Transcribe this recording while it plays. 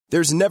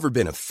There's never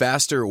been a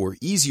faster or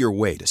easier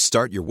way to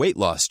start your weight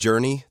loss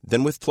journey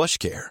than with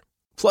PlushCare.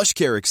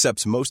 PlushCare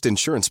accepts most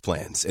insurance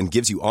plans and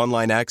gives you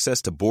online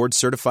access to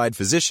board-certified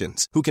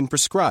physicians who can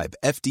prescribe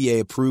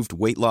FDA-approved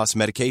weight loss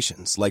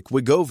medications like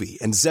Wegovy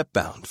and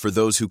Zepbound for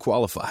those who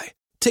qualify.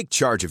 Take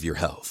charge of your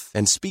health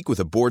and speak with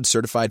a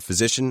board-certified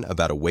physician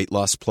about a weight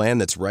loss plan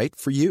that's right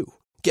for you.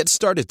 Get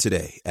started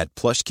today at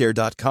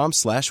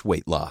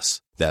plushcare.com/weight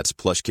loss. That's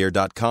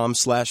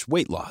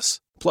plushcare.com/weight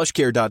loss.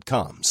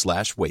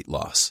 plushcare.com/weight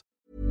loss.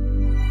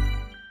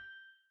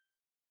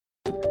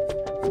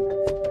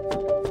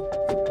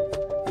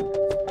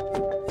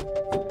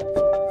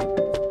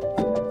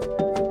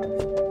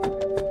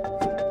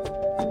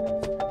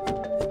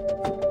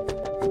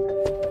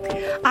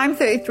 I'm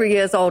 33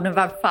 years old and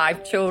I've had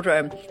 5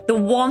 children. The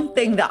one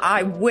thing that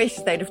I wish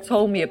they'd have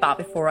told me about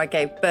before I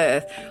gave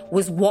birth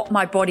was what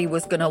my body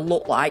was going to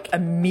look like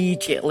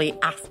immediately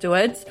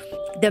afterwards.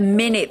 The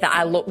minute that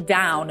I looked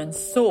down and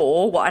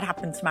saw what had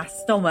happened to my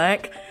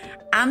stomach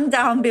and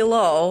down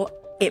below,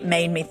 it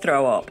made me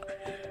throw up.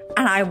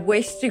 And I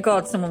wish to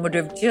God someone would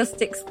have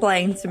just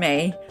explained to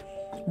me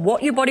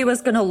what your body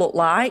was going to look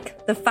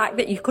like, the fact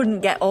that you couldn't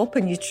get up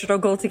and you'd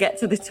struggle to get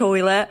to the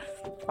toilet,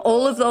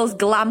 all of those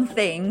glam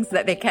things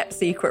that they kept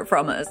secret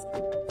from us.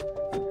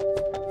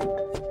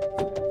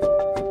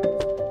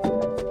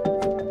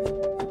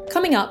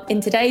 Coming up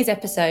in today's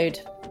episode,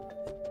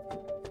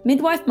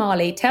 midwife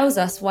Marley tells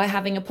us why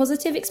having a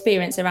positive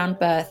experience around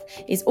birth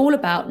is all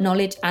about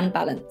knowledge and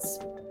balance.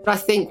 I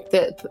think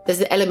that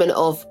there's an element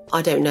of,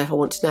 I don't know if I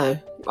want to know.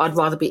 I'd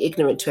rather be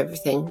ignorant to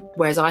everything.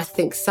 Whereas I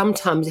think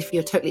sometimes if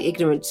you're totally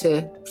ignorant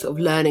to sort of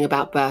learning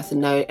about birth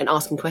and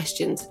asking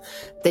questions,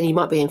 then you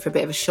might be in for a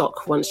bit of a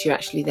shock once you're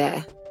actually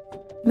there.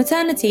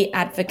 Maternity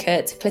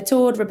advocate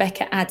Clitorde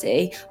Rebecca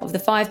Addy of the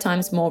 5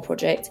 Times More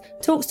Project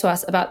talks to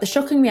us about the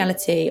shocking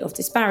reality of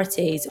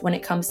disparities when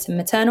it comes to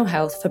maternal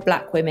health for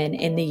Black women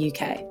in the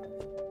UK.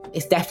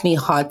 It's definitely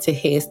hard to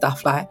hear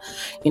stuff like,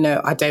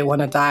 I don't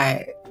want to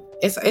die.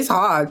 It's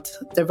hard.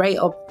 The rate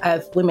of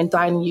women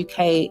dying in the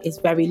UK is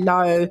very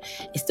low.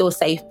 It's still a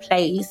safe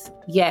place,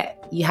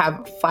 yet you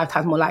have 5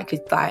 times more likely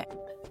to die.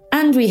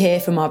 And we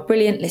hear from our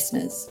brilliant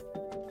listeners.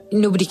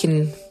 Nobody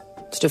can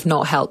sort of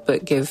not help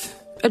but give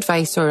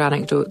advice or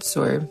anecdotes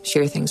or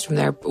share things from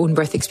their own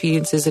birth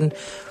experiences. And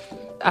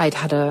I'd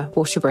had a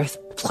washer birth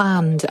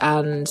planned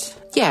and,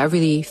 a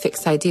really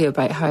fixed idea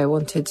about how I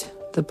wanted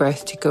the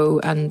birth to go.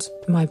 And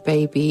my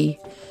baby,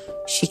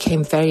 she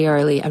came very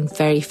early and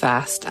very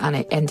fast, and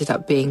it ended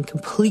up being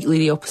completely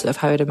the opposite of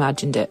how I'd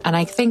imagined it. And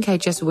I think I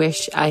just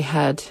wish I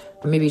had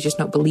maybe just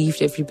not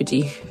believed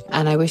everybody.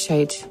 And I wish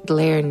I'd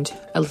learned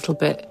a little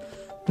bit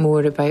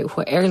more about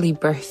what early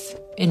birth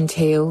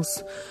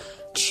entails.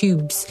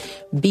 Tubes,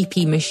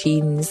 BP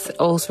machines,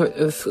 all sort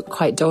of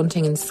quite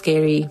daunting and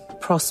scary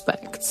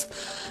prospects.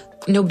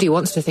 Nobody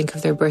wants to think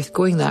of their birth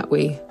going that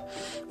way,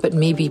 but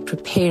maybe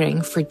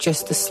preparing for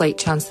just the slight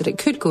chance that it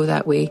could go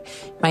that way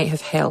might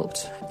have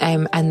helped.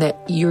 And that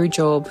your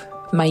job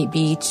might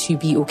be to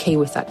be okay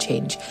with that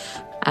change.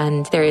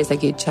 And there is a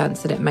good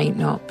chance that it might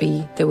not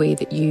be the way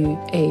that you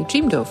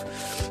dreamed of.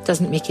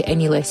 Doesn't make it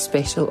any less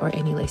special or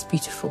any less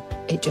beautiful.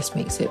 It just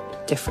makes it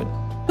different.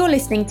 You're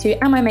listening to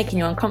Am I Making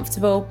You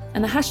Uncomfortable?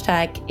 And the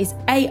hashtag is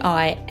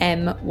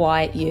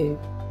AIMYU.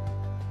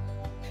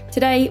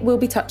 Today, we'll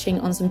be touching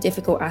on some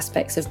difficult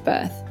aspects of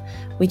birth.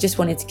 We just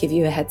wanted to give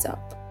you a heads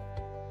up.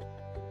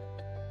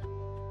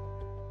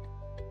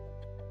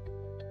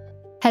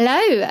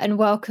 Hello and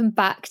welcome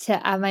back to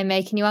Am I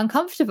Making You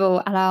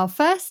Uncomfortable? And our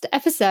first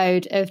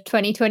episode of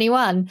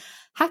 2021.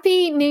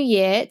 Happy New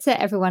Year to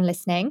everyone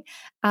listening.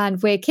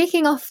 And we're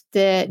kicking off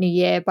the new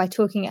year by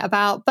talking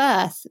about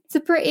birth. It's a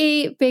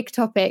pretty big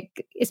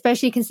topic,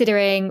 especially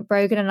considering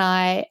Brogan and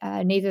I,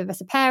 neither of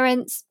us are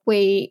parents.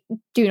 We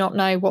do not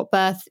know what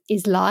birth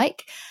is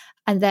like.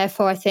 And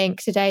therefore, I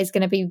think today is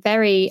going to be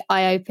very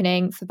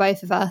eye-opening for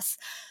both of us.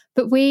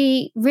 But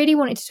we really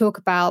wanted to talk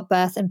about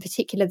birth, in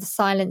particular the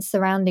silence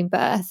surrounding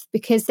birth,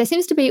 because there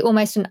seems to be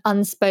almost an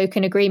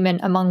unspoken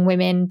agreement among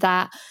women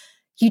that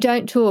you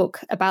don't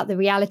talk about the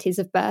realities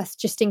of birth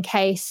just in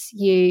case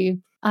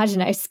you,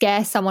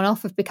 scare someone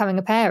off of becoming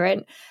a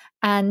parent.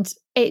 And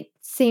it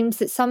seems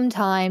that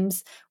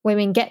sometimes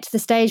women get to the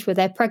stage where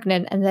they're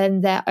pregnant and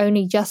then they're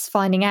only just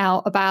finding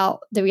out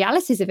about the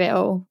realities of it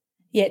all.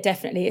 Yeah,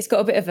 definitely. It's got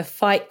a bit of a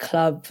Fight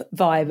Club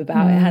vibe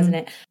about it, hasn't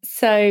it?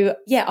 So,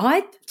 to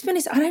be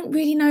honest, I don't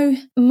really know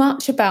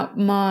much about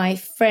my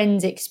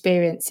friends'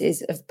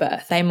 experiences of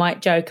birth. They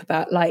might joke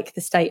about like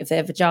the state of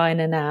their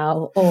vagina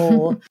now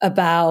or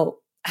about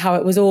how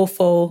it was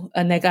awful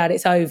and they're glad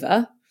it's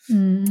over.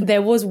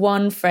 There was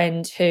one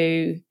friend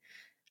who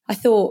I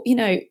thought,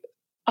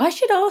 I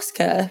should ask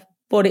her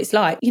what it's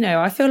like.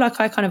 I feel like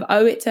I kind of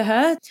owe it to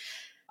her.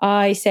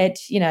 I said,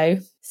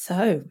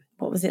 so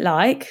what was it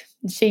like?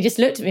 And she just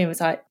looked at me and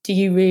was like, do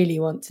you really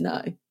want to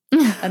know?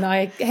 And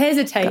I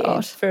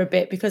hesitated for a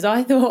bit because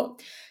I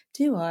thought,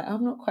 do I?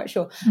 I'm not quite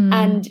sure.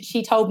 And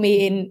she told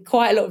me in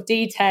quite a lot of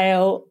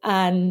detail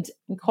and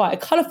in quite a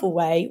colourful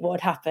way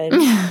what happened.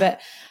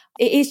 But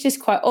it is just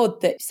quite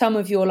odd that some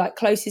of your like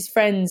closest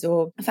friends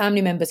or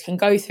family members can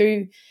go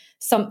through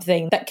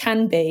something that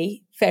can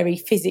be very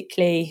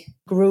physically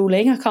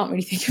grueling. I can't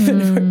really think of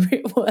an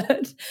appropriate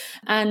word.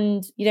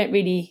 And you don't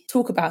really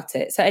talk about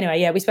it. So anyway,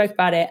 yeah, we spoke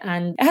about it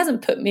and it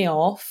hasn't put me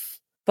off,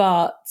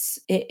 but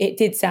it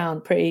did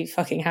sound pretty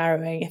fucking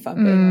harrowing, if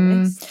I'm being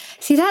honest.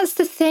 See, that's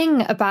the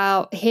thing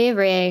about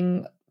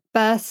hearing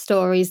birth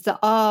stories that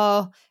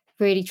are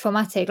really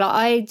traumatic. Like,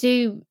 I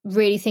do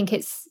really think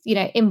it's, you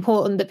know,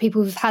 important that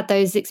people who've had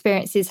those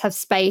experiences have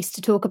space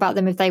to talk about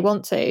them if they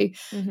want to.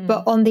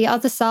 But on the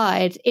other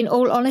side, in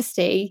all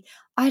honesty,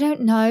 I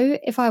don't know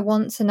if I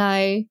want to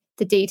know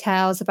the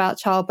details about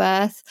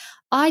childbirth.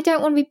 I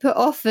don't want to be put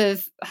off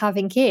of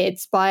having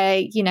kids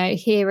by, you know,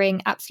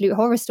 hearing absolute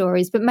horror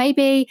stories, but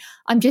maybe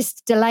I'm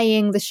just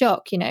delaying the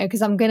shock, you know,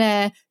 because I'm going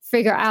to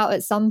figure it out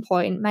at some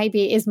point.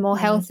 Maybe it is more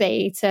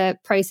healthy to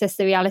process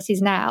the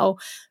realities now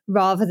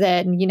rather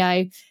than, you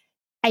know,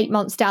 8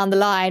 months down the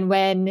line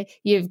when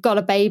you've got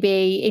a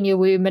baby in your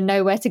womb and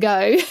nowhere to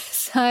go.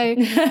 So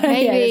maybe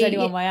there's only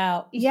one way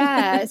out.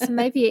 So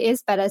maybe it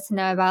is better to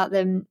know about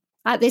them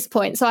at this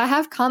point. So I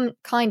have come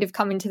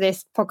into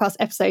this podcast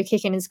episode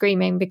kicking and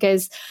screaming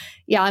because,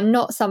 yeah, I'm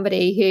not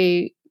somebody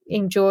who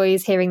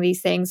enjoys hearing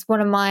these things.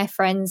 One of my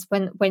friends,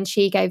 when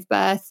she gave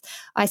birth,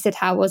 I said,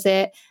 "How was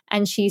it?"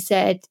 And she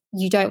said,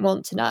 "You don't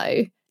want to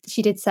know."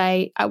 She did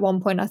say, "At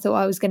one point I thought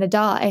I was going to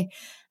die."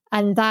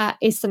 And that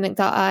is something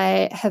that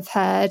I have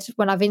heard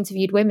when I've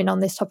interviewed women on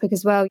this topic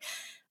as well.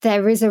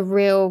 There is a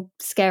real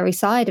scary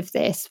side of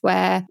this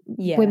where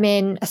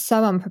women are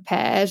so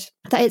unprepared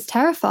that it's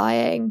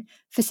terrifying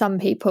for some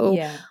people.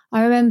 Yeah.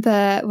 I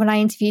remember when I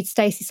interviewed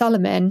Stacey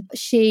Solomon,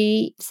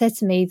 she said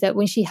to me that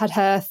when she had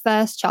her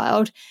first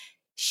child,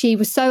 she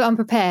was so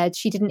unprepared,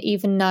 she didn't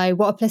even know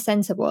what a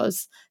placenta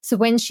was. So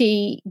when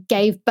she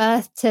gave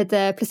birth to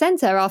the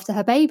placenta after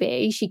her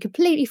baby, she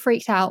completely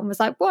freaked out and was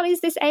like, "What is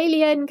this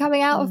alien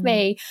coming out of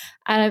me?"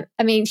 And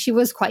I mean, she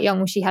was quite young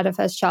when she had her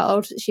first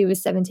child. She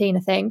was 17, I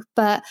think.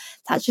 But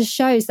that just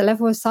shows the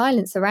level of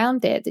silence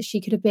around it, that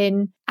she could have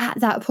been at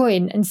that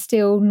point and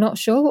still not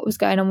sure what was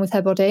going on with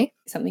her body.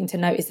 Something to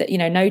note is that, you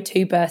know, no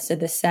two births are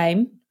the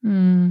same.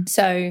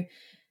 So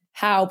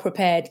how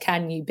prepared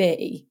can you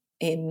be?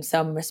 In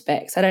some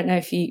respects, I don't know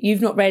if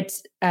you've not read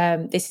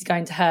This Is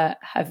Going to Hurt,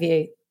 have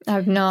you?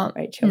 I've not,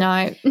 Rachel.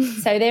 No.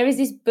 So there is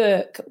this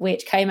book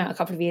which came out a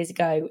couple of years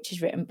ago, which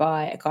is written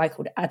by a guy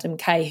called Adam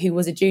Kay, who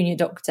was a junior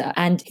doctor,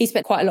 and he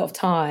spent quite a lot of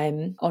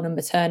time on a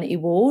maternity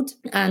ward.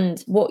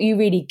 And what you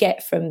really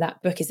get from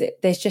that book is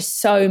that there's just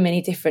so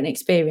many different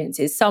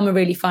experiences. Some are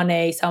really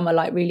funny, some are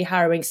like really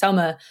harrowing, some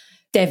are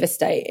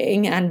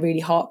devastating and really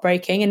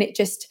heartbreaking. And it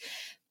just,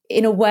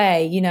 in a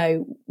way, you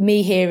know,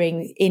 me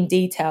hearing in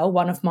detail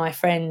one of my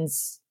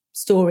friends'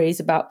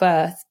 stories about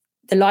birth,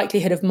 the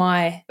likelihood of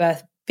my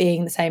birth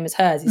being the same as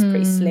hers is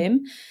pretty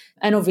slim.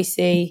 And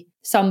obviously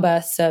some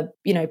births are,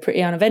 you know,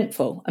 pretty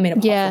uneventful. I mean,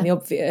 apart from the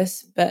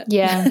obvious, but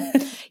yeah,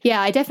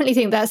 I definitely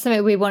think that's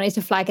something we wanted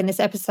to flag in this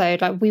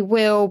episode. Like, we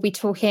will be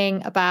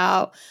talking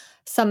about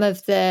some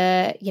of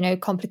the, you know,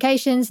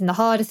 complications and the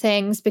harder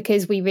things,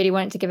 because we really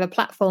wanted to give a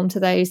platform to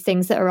those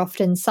things that are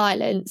often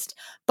silenced.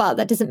 But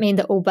that doesn't mean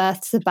that all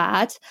births are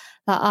bad.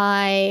 Like,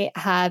 I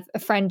have a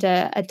friend,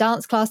 a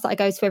dance class that I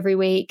go to every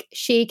week.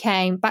 She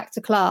came back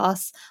to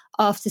class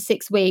after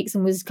 6 weeks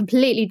and was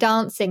completely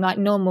dancing like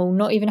normal,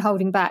 not even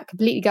holding back,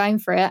 completely going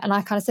for it. And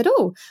I kind of said,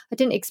 "Oh, I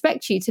didn't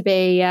expect you to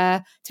be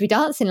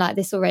dancing like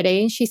this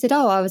already." And she said,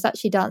 "Oh, I was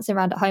actually dancing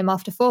around at home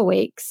after 4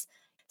 weeks."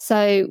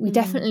 So we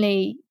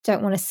definitely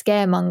don't want to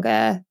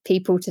scaremonger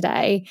people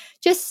today.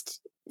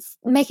 Just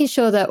making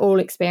sure that all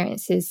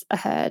experiences are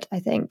heard, I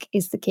think,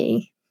 is the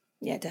key.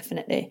 Yeah,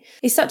 definitely.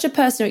 It's such a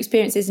personal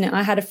experience, isn't it?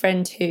 I had a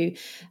friend who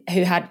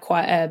had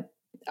quite a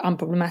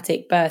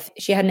unproblematic birth.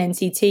 She had an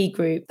NCT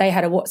group. They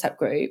had a WhatsApp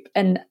group,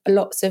 and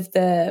lots of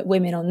the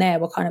women on there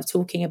were kind of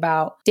talking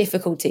about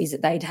difficulties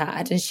that they'd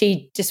had. And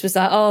she just was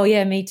like, "Oh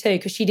yeah, me too,"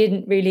 because she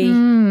didn't really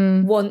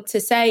want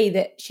to say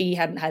that she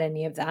hadn't had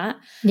any of that.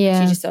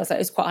 Yeah. She just was like, it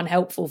was quite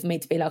unhelpful for me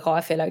to be like, "Oh,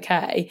 I feel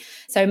okay."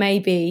 So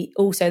maybe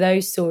also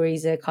those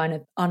stories are kind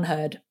of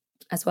unheard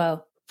as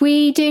well.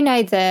 We do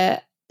know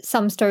that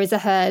some stories are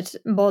heard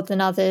more than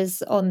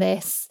others on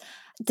this.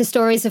 The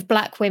stories of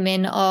Black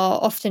women are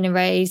often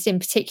erased in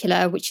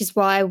particular, which is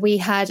why we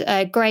had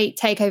a great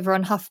takeover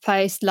on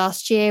HuffPost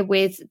last year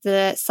with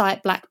the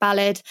site Black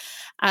Ballad.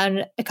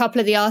 And a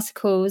couple of the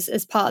articles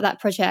as part of that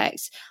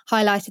project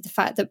highlighted the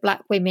fact that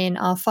Black women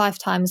are 5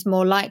 times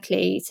more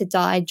likely to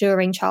die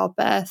during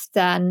childbirth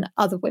than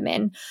other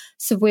women.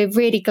 So we're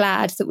really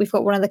glad that we've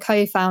got one of the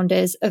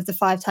co-founders of the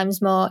 5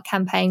 Times More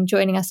campaign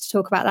joining us to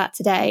talk about that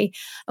today.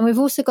 And we've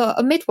also got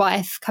a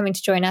midwife coming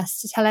to join us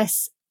to tell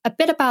us a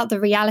bit about the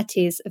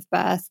realities of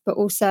birth, but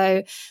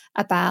also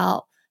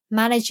about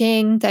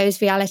managing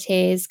those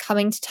realities,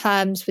 coming to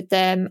terms with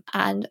them,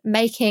 and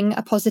making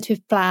a positive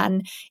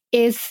plan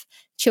if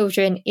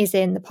children is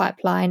in the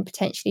pipeline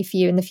potentially for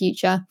you in the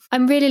future.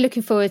 I'm really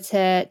looking forward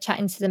to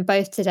chatting to them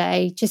both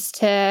today, just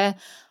to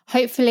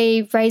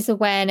hopefully raise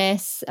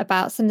awareness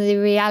about some of the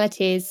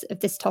realities of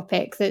this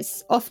topic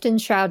that's often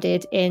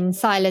shrouded in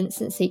silence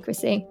and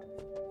secrecy.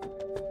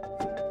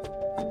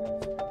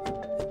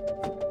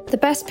 The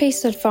best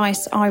piece of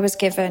advice I was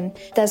given,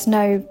 there's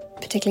no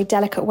particularly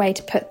delicate way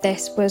to put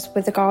this, was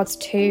with regards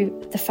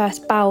to the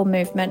first bowel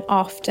movement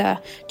after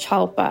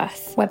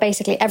childbirth, where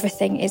basically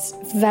everything is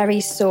very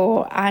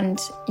sore and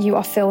you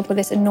are filled with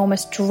this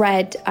enormous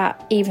dread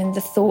at even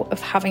the thought of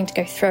having to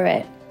go through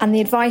it. And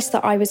the advice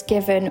that I was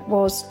given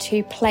was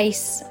to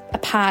place a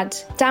pad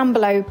down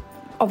below,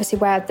 obviously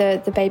where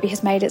the baby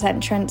has made its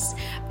entrance,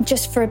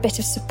 just for a bit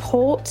of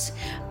support,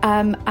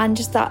 and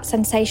just that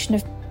sensation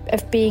of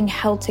being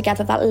held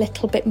together that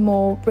little bit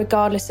more,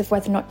 regardless of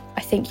whether or not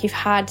I think you've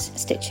had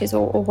stitches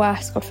or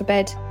worse, God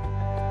forbid.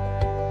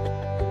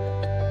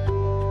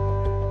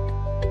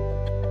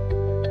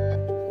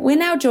 We're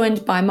now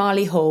joined by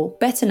Marley Hall,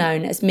 better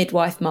known as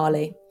Midwife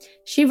Marley.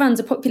 She runs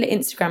a popular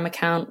Instagram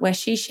account where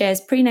she shares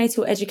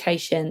prenatal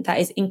education that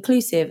is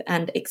inclusive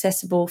and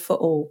accessible for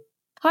all.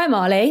 Hi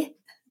Marley,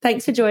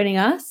 thanks for joining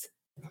us.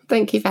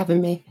 Thank you for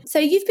having me. So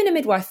you've been a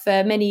midwife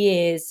for many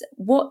years.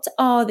 What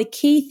are the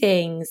key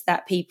things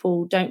that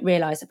people don't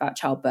realise about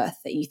childbirth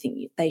that you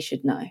think they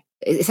should know?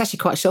 It's actually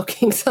quite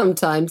shocking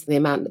sometimes, the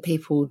amount that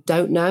people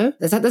don't know.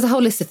 There's a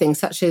whole list of things,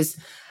 such as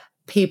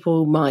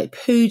people might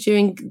poo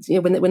during,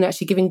 when they're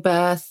actually giving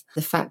birth,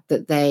 the fact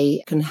that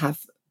they can have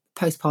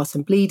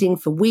postpartum bleeding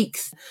for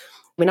weeks.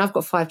 I mean, I've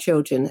got 5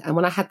 children, and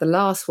when I had the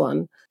last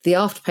one, the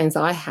after pains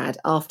that I had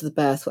after the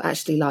birth were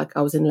actually like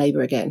I was in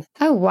labour again.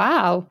 Oh,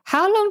 wow.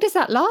 How long does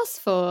that last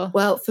for?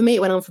 Well, for me,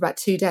 it went on for about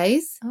 2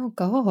 days. Oh,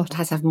 God. I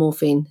had to have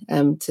morphine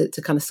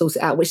to kind of sort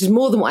it out, which is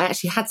more than what I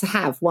actually had to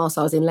have whilst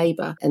I was in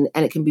labour. And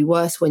it can be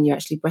worse when you're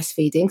actually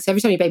breastfeeding. So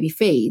every time your baby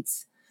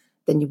feeds,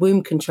 then your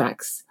womb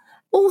contracts.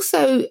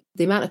 Also,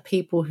 the amount of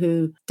people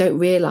who don't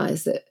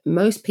realise that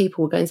most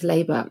people will go into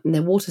labour and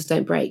their waters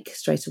don't break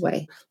straight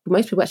away.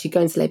 Most people actually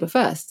go into labour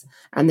first,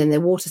 and then their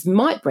waters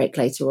might break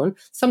later on.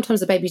 Sometimes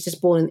the baby's just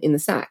born in the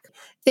sack.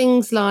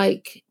 Things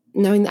like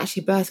knowing that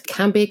actually birth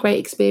can be a great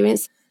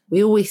experience.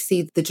 We always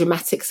see the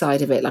dramatic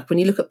side of it. Like when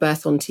you look at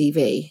birth on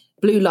TV,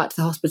 blue light to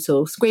the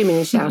hospital, screaming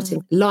and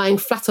shouting, lying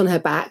flat on her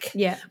back,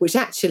 which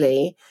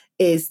actually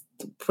is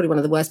probably one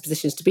of the worst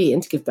positions to be in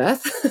to give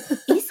birth.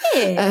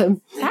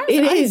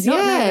 It is,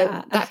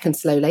 yeah. That can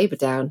slow labour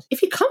down.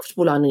 If you're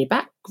comfortable lying on your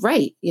back,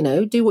 great,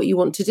 do what you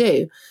want to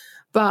do.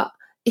 But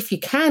if you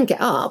can get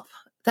up,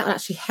 that will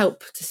actually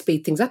help to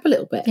speed things up a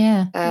little bit.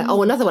 Yeah.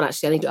 Another one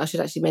actually I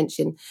should actually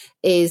mention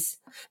is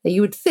that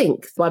you would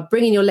think by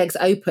bringing your legs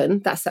open,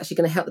 that's actually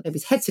going to help the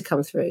baby's head to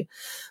come through.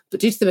 But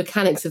due to the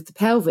mechanics of the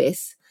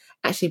pelvis,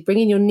 actually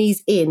bringing your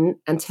knees in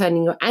and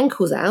turning your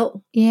ankles out,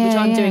 which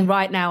I'm doing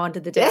right now under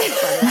the desk.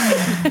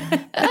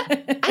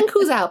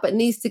 Ankles out but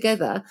knees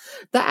together,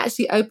 that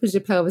actually opens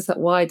your pelvis up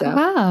wider.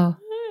 Wow.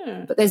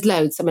 But there's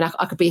loads. I mean,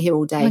 I could be here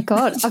all day. Oh my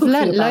God, I've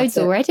learned loads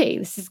already.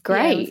 This is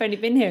great. Yeah, we've only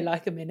been here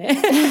like a minute.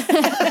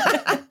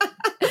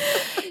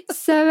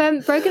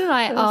 So Brogan and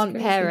I aren't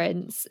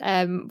parents.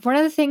 One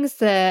of the things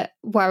that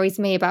worries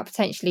me about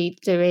potentially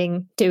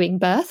doing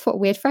birth, what a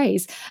weird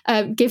phrase,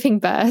 giving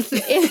birth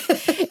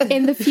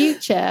in the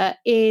future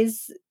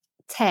is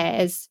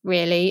tears,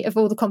 really, of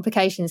all the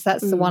complications.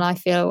 That's the one I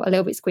feel a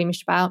little bit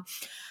squeamish about.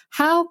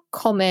 How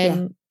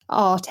common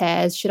are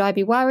tears? Should I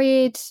be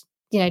worried?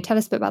 Tell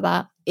us a bit about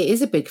that. It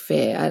is a big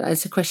fear.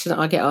 It's a question that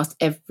I get asked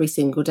every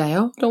single day.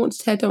 Oh, don't want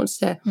to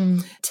tear.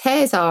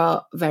 Tears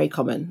are very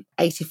common.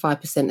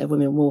 85% of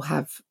women will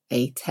have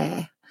a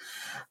tear.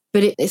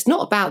 But it's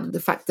not about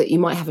the fact that you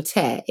might have a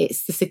tear.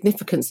 It's the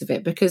significance of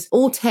it, because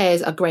all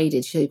tears are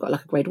graded. So you've got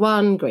like a grade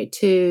 1, grade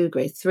 2,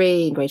 grade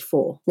 3, and grade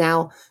 4.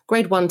 Now,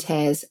 grade 1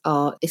 tears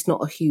it's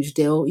not a huge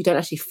deal. You don't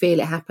actually feel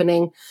it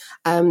happening.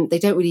 They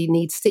don't really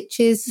need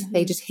stitches.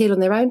 They just heal on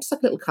their own, just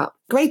like a little cut.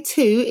 Grade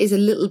 2 is a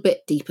little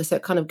bit deeper. So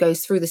it kind of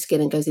goes through the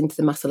skin and goes into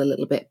the muscle a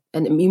little bit.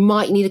 And you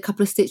might need a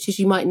couple of stitches.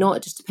 You might not.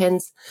 It just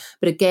depends.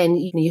 But again,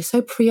 you're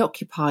so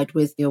preoccupied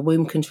with your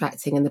womb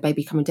contracting and the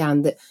baby coming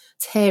down that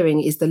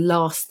tearing is the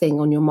last thing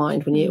on your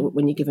mind when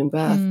you're giving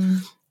birth.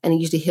 And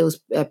it usually heals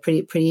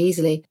pretty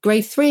easily.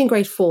 Grade 3 and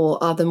grade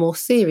 4 are the more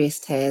serious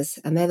tears,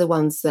 and they're the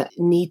ones that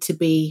need to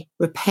be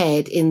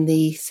repaired in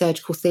the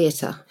surgical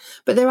theatre.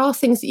 But there are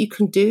things that you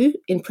can do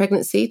in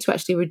pregnancy to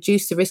actually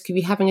reduce the risk of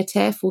you having a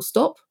tear, full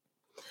stop.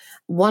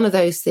 One of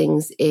those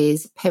things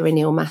is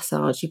perineal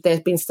massage. There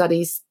have been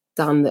studies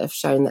done that have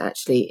shown that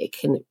actually it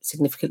can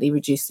significantly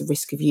reduce the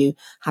risk of you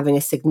having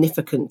a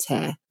significant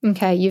tear.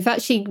 Okay, you've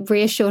actually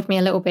reassured me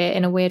a little bit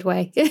in a weird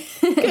way.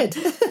 Good.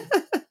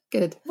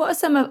 Good. What are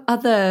some of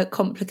other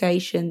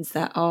complications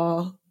that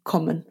are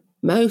common?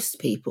 Most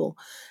people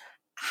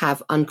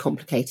have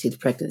uncomplicated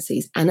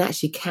pregnancies and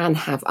actually can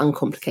have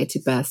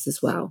uncomplicated births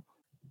as well.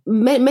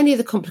 Many of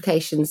the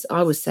complications,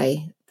 I would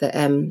say, that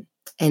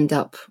end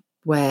up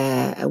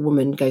where a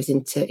woman goes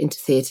into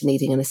theatre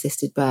needing an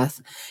assisted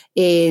birth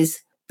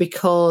is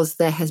because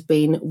there has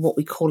been what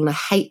we call, and I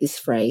hate this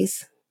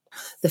phrase,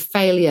 the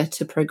failure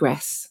to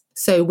progress.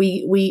 So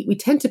we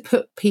tend to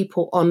put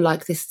people on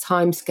like this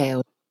time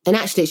scale. And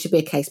actually, it should be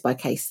a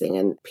case-by-case thing,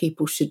 and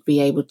people should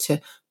be able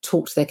to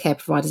talk to their care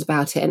providers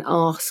about it and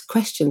ask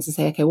questions and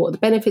say, okay, what are the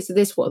benefits of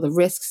this? What are the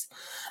risks?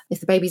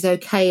 If the baby's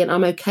okay and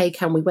I'm okay,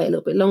 can we wait a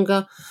little bit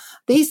longer?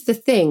 These are the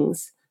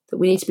things that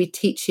we need to be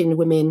teaching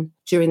women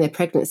during their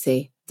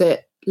pregnancy,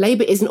 that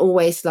labour isn't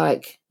always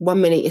like 1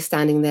 minute you're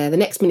standing there, the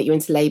next minute you're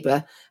into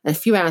labour, and a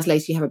few hours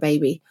later you have a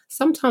baby.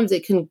 Sometimes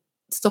it can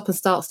stop and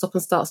start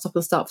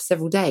for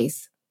several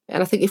days.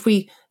 And I think if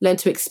we learn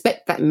to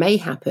expect that may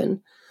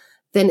happen,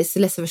 then it's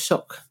less of a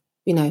shock,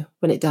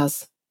 when it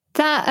does.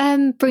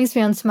 That brings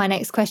me on to my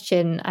next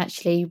question,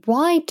 actually.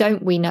 Why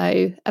don't we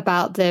know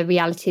about the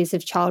realities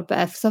of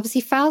childbirth? Because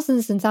obviously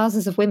thousands and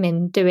thousands of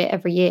women do it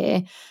every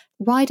year.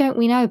 Why don't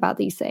we know about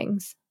these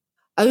things?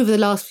 Over the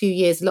last few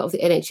years, a lot of the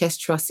NHS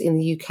trusts in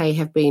the UK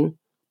have been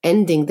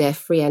ending their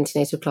free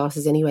antenatal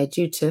classes anyway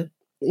due to,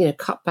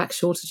 cutback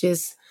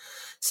shortages.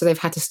 So they've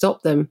had to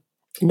stop them.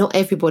 Not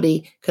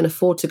everybody can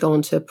afford to go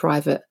onto a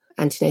private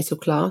antenatal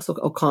class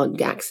or can't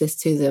get access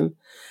to them.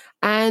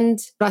 And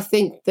I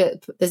think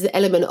that there's an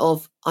element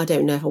of, I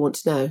don't know if I want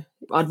to know.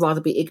 I'd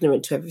rather be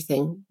ignorant to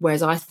everything.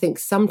 Whereas I think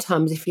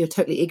sometimes if you're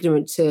totally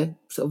ignorant to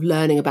sort of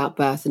learning about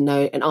birth and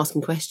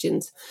asking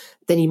questions,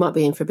 then you might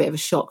be in for a bit of a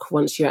shock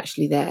once you're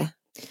actually there.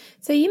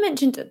 So you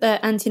mentioned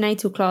the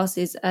antenatal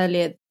classes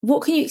earlier.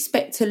 What can you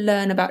expect to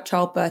learn about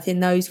childbirth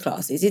in those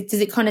classes?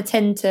 Does it kind of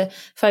tend to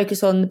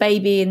focus on the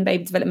baby and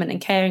baby development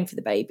and caring for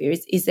the baby?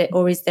 Is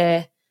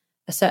there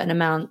a certain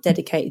amount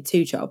dedicated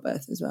to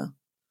childbirth as well?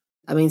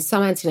 I mean,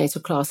 some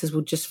antenatal classes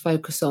will just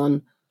focus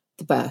on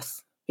the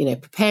birth,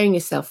 preparing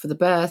yourself for the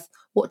birth,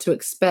 what to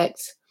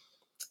expect,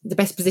 the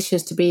best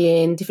positions to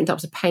be in, different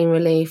types of pain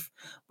relief,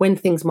 when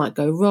things might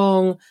go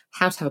wrong,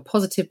 how to have a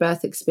positive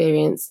birth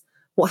experience,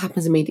 what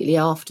happens immediately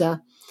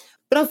after.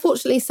 But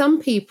unfortunately, some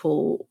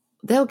people,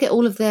 they'll get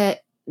all of their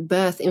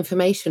birth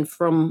information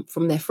from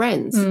their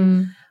friends,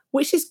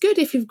 which is good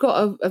if you've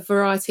got a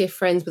variety of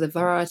friends with a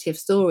variety of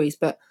stories.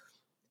 But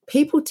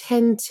people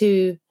tend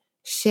to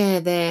share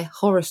their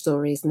horror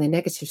stories and their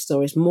negative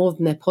stories more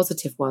than their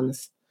positive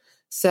ones.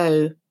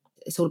 So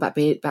it's all about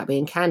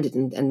being candid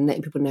and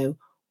letting people know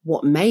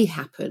what may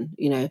happen.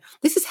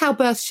 This is how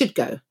birth should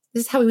go.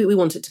 This is how we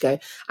want it to go.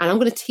 And I'm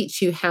going to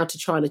teach you how to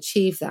try and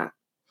achieve that.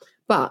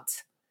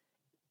 But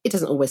it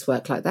doesn't always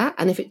work like that.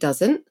 And if it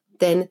doesn't,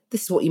 then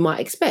this is what you might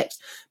expect.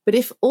 But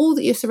if all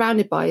that you're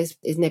surrounded by is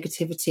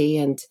negativity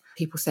and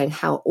people saying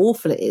how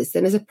awful it is,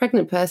 then as a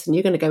pregnant person,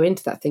 you're going to go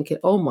into that thinking,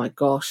 oh my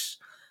gosh,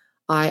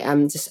 I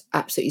am just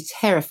absolutely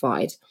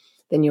terrified.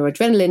 Then your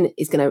adrenaline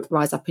is going to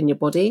rise up in your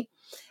body,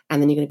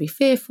 and then you're going to be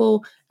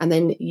fearful. And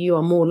then you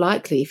are more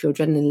likely, if your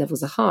adrenaline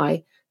levels are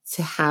high,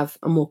 to have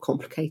a more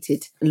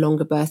complicated,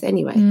 longer birth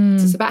anyway.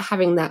 So it's about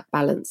having that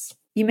balance.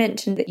 You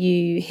mentioned that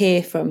you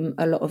hear from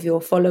a lot of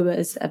your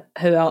followers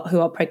who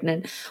are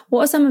pregnant.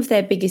 What are some of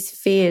their biggest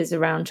fears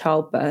around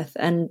childbirth,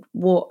 and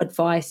what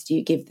advice do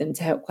you give them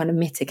to help kind of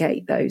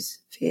mitigate those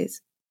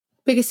fears?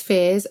 Biggest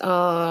fears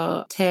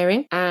are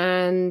tearing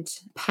and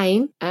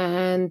pain.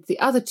 And the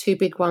other two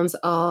big ones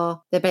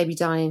are their baby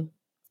dying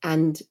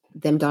and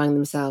them dying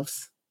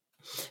themselves.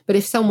 But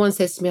if someone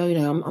says to me,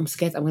 I'm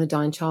scared that I'm going to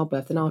die in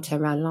childbirth, then I'll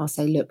turn around and I'll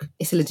say, look,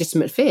 it's a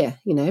legitimate fear,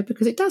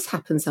 because it does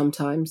happen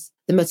sometimes.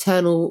 The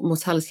maternal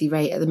mortality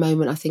rate at the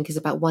moment, I think, is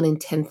about 1 in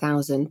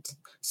 10,000.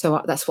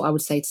 So that's what I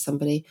would say to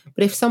somebody.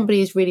 But if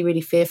somebody is really,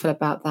 really fearful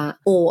about that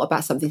or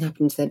about something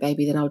happening to their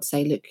baby, then I would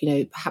say, look,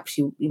 perhaps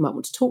you might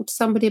want to talk to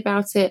somebody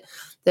about it.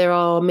 There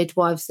are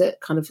midwives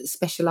that kind of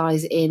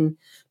specialise in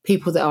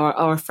people that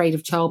are afraid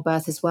of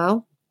childbirth as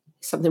well.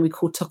 Something we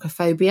call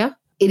tocophobia.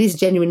 It is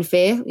genuine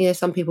fear.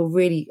 Some people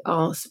really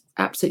are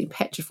absolutely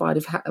petrified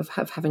of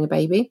having a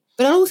baby.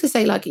 But I'll also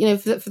say,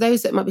 for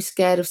those that might be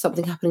scared of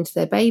something happening to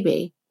their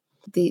baby,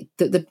 the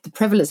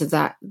prevalence of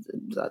that,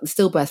 the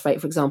stillbirth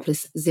rate, for example,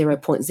 is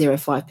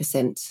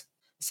 0.05%.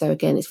 So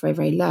again, it's very,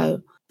 very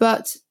low.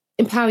 But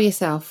empower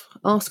yourself,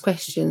 ask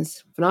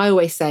questions. And I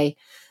always say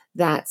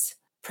that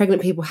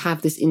pregnant people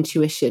have this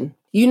intuition.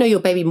 You know your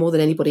baby more than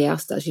anybody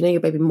else does. You know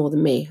your baby more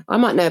than me. I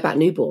might know about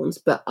newborns,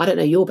 but I don't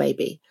know your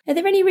baby. Are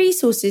there any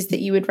resources that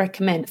you would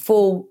recommend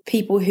for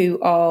people who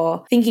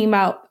are thinking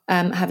about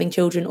having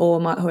children or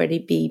might already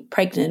be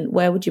pregnant?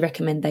 Where would you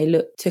recommend they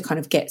look to kind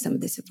of get some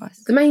of this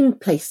advice? The main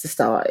place to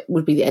start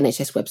would be the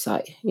NHS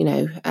website.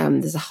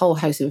 There's a whole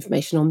host of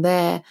information on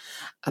there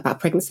about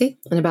pregnancy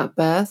and about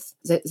birth.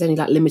 There's only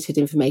limited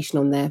information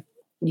on there.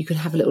 You can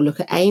have a little look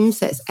at AIMS,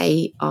 that's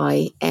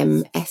AIMS.org.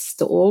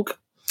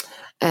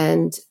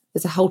 And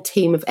there's a whole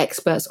team of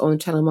experts on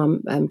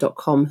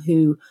channelmum.com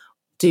who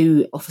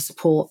do offer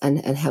support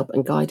and help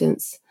and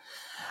guidance.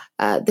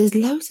 There's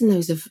loads and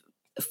loads of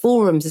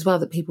forums as well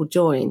that people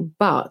join,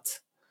 but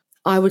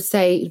I would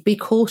say be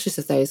cautious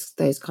of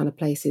those kind of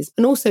places.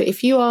 And also,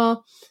 if you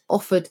are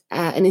offered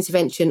an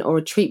intervention or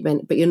a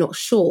treatment, but you're not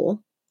sure,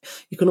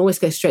 you can always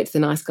go straight to the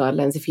NICE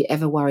guidelines if you're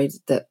ever worried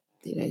that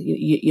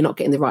you're not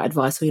getting the right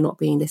advice or you're not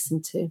being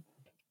listened to.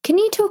 Can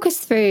you talk us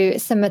through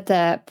some of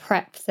the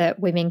prep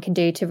that women can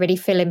do to really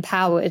feel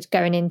empowered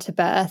going into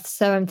birth?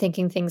 So I'm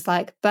thinking things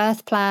like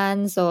birth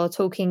plans or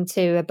talking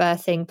to a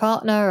birthing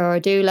partner or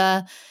a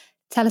doula.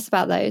 Tell us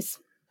about those.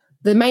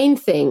 The main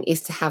thing is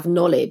to have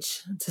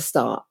knowledge to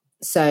start.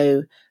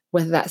 So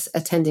whether that's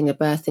attending a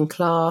birthing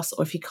class,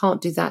 or if you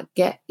can't do that,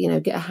 get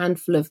a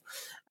handful of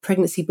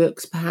pregnancy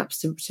books perhaps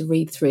to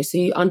read through, so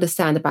you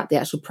understand about the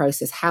actual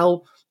process,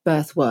 how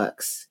birth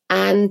works.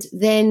 And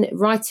then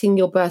writing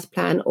your birth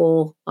plan,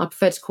 or I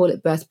prefer to call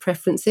it birth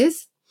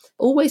preferences.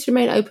 Always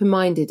remain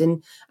open-minded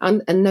and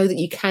know that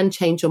you can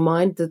change your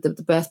mind.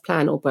 The birth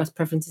plan or birth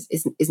preferences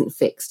isn't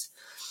fixed.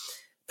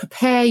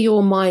 Prepare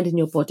your mind and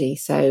your body.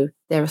 So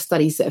there are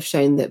studies that have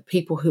shown that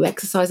people who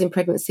exercise in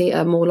pregnancy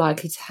are more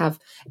likely to have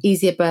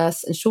easier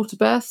births and shorter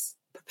births.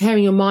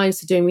 Preparing your mind,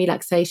 so doing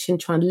relaxation,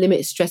 trying to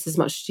limit stress as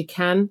much as you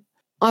can.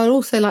 I would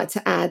also like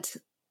to add,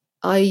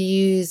 I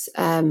use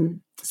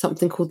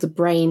something called the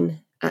BRAIN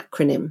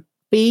acronym.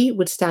 B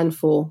would stand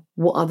for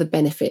what are the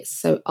benefits?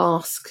 So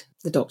ask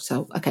the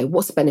doctor, okay,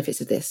 what's the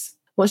benefits of this?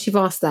 Once you've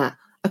asked that,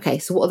 okay,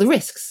 so what are the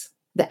risks?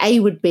 The A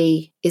would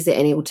be, is there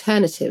any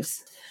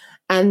alternatives?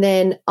 And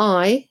then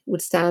I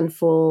would stand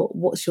for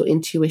what's your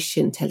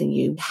intuition telling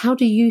you? How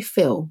do you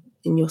feel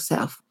in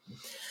yourself?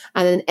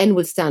 And then N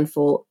would stand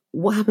for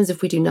what happens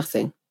if we do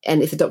nothing?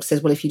 And if the doctor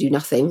says, well, if you do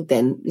nothing,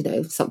 then,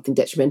 something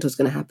detrimental is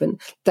going to happen,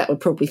 that would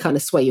probably kind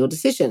of sway your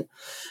decision.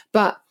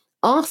 But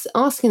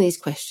asking these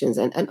questions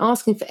and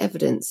asking for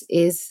evidence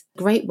is a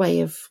great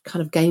way of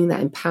kind of gaining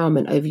that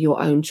empowerment over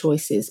your own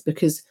choices,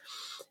 because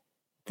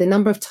the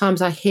number of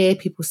times I hear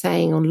people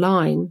saying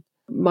online,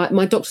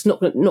 my doctor's not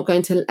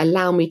going to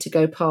allow me to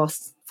go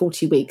past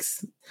 40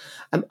 weeks.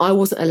 I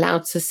wasn't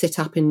allowed to sit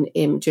up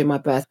during my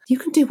birth. You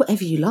can do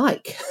whatever you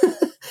like.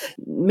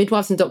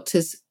 Midwives and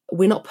doctors,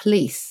 we're not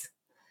police.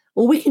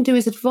 All we can do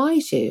is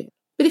advise you.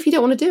 But if you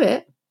don't want to do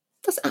it,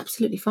 that's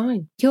absolutely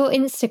fine. Your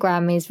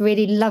Instagram is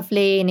really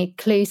lovely and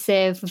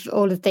inclusive of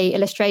all of the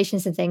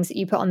illustrations and things that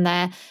you put on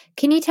there.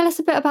 Can you tell us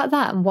a bit about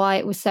that and why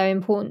it was so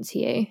important to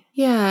you?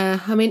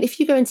 Yeah, I mean, if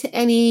you go into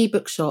any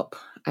bookshop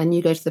and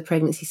you go to the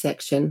pregnancy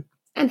section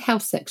and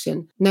health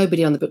section,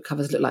 nobody on the book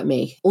covers look like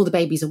me. All the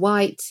babies are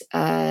white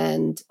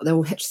and they're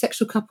all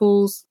heterosexual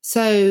couples.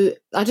 So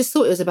I just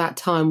thought it was about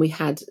time we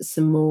had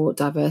some more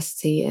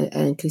diversity and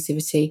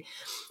inclusivity,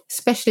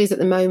 especially as at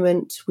the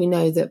moment we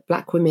know that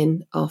Black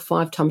women are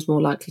 5 times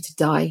more likely to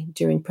die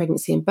during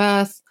pregnancy and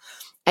birth.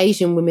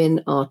 Asian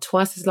women are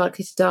twice as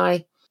likely to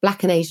die.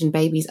 Black and Asian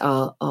babies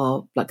are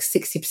like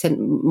 60%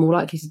 more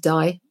likely to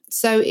die.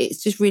 So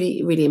it's just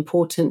really, really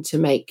important to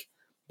make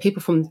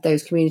people from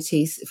those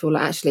communities feel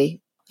like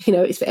actually,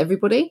 it's for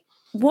everybody.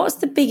 What's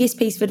the biggest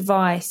piece of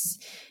advice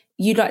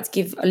you'd like to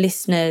give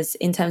listeners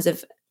in terms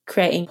of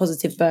creating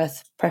positive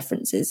birth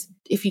preferences?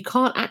 If you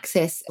can't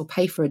access or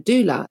pay for a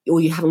doula,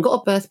 or you haven't got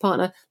a birth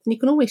partner, then you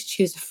can always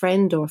choose a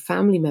friend or a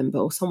family member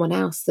or someone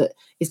else that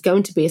is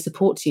going to be a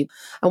support to you.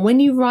 And when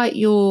you write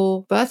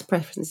your birth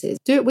preferences,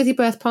 do it with your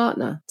birth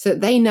partner so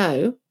that they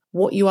know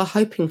what you are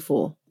hoping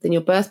for. Then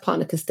your birth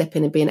partner can step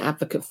in and be an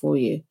advocate for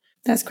you.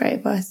 That's great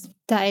advice.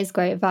 That is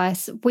great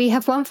advice. We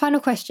have one final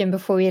question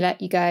before we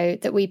let you go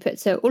that we put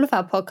to all of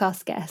our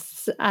podcast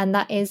guests, and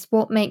that is,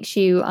 what makes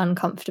you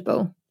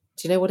uncomfortable?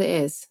 Do you know what it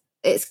is?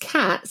 It's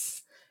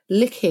cats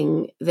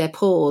licking their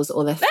paws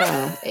or their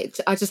fur.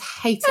 I just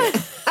hate it.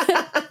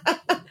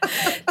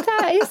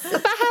 That is,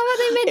 but how are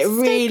they meant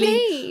to stay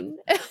clean?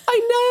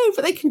 I know,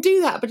 but they can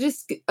do that, but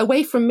just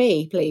away from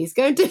me, please.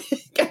 Go and do.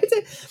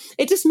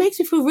 It just makes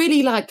me feel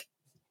really like,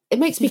 it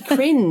makes me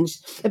cringe.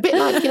 A bit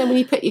like, when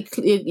you put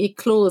your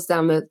claws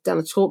down the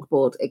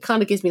chalkboard, it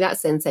kind of gives me that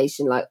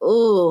sensation like,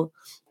 oh,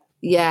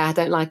 yeah, I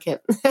don't like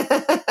it.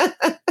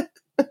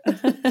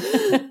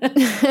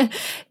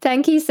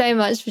 Thank you so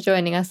much for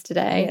joining us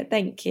today. Yeah,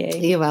 thank you.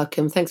 You're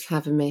welcome. Thanks for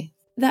having me.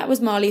 That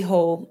was Marley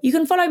Hall. You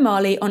can follow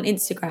Marley on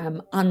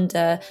Instagram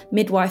under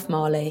Midwife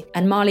Marley,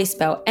 and Marley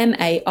spelled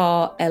Marley.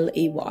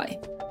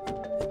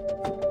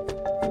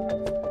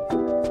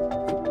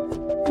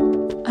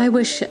 I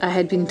wish I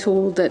had been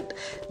told that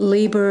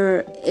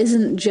labour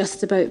isn't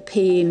just about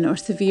pain or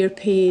severe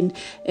pain.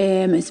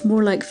 It's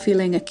more like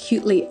feeling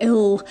acutely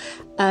ill,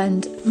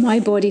 and my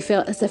body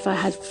felt as if I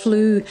had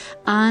flu,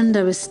 and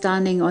I was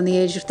standing on the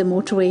edge of the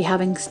motorway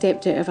having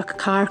stepped out of a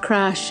car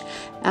crash.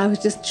 I was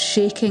just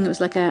shaking. It was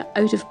like an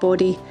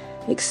out-of-body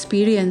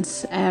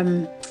experience.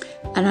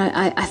 And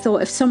I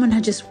thought if someone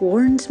had just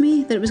warned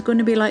me that it was going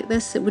to be like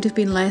this, it would have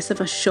been less of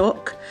a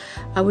shock.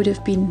 I would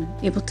have been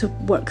able to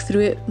work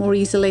through it more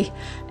easily.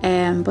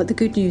 But the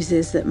good news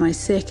is that my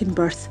second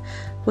birth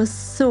was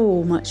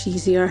so much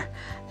easier,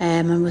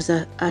 and was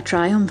a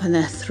triumph and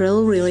a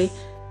thrill, really.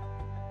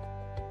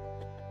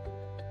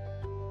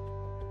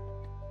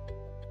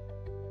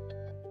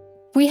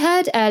 We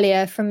heard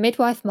earlier from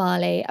Midwife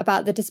Marley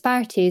about the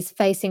disparities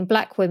facing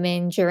Black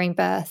women during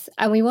birth,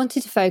 and we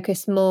wanted to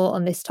focus more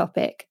on this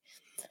topic.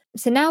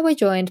 So now we're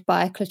joined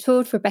by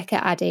Clotaude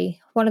Rebecca Addy,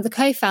 one of the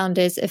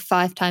co-founders of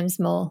 5 Times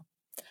More.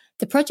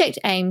 The project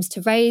aims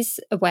to raise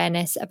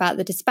awareness about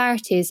the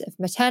disparities of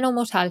maternal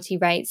mortality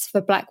rates for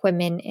Black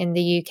women in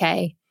the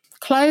UK.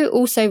 Chloe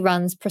also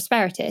runs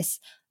Prosperitas,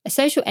 a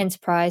social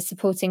enterprise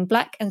supporting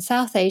Black and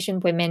South Asian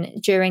women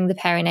during the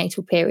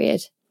perinatal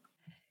period.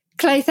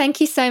 Chloe,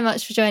 thank you so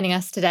much for joining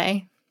us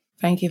today.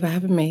 Thank you for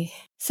having me.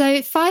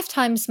 So 5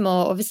 times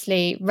more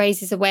obviously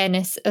raises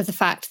awareness of the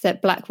fact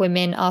that Black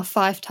women are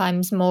 5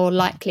 times more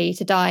likely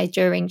to die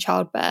during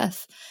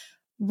childbirth.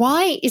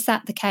 Why is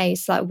that the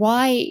case? Like,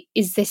 why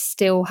is this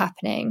still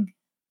happening?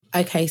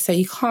 Okay, so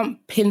you can't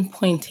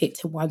pinpoint it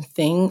to one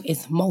thing.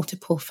 It's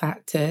multiple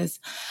factors.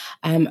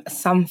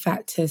 Some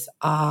factors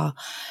are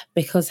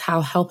because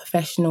how health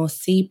professionals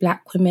see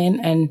Black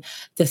women and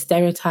the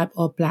stereotype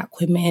of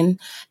Black women.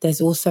 There's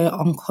also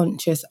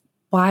unconscious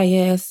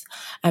bias,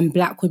 and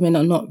Black women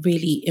are not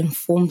really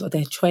informed of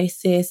their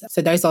choices.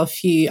 So those are a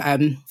few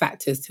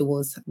factors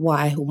towards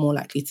why we're more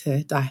likely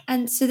to die.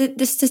 And so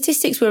the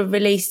statistics were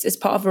released as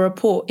part of a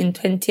report in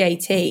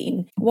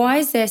 2018. Why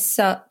is there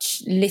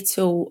such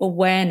little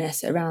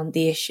awareness around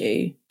the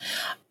issue?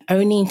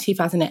 Only in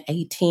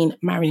 2018,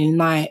 Marilyn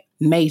Knight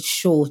made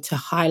sure to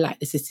highlight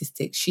the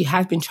statistics. She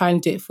has been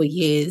trying to do it for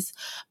years,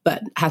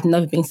 but has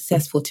never been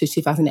successful till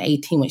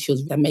 2018 when she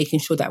was making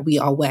sure that we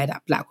are aware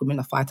that Black women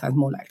are 5 times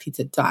more likely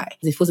to die.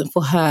 If it wasn't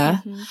for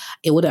her,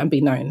 it wouldn't be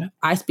known.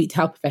 I speak to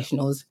health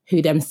professionals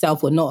who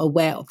themselves were not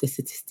aware of the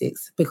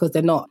statistics because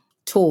they're not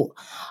taught.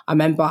 I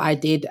remember I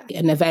did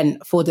an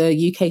event for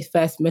the UK's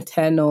first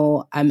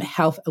maternal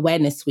health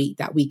awareness week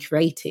that we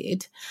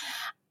created.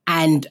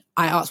 And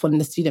I asked one of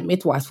the student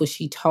midwives, was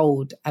she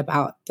told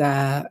about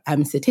the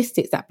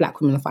statistics that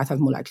Black women are 5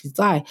 times more likely to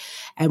die?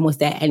 And was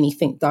there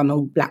anything done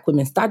on Black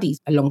women's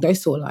studies along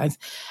those sort of lines?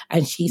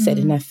 And she said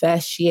in her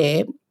first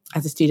year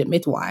as a student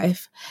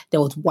midwife, there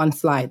was 1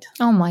 slide.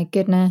 Oh my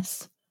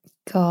goodness.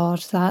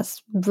 God,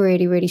 that's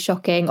really, really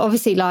shocking.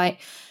 Obviously, like,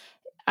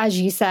 as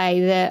you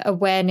say, the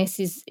awareness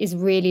is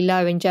really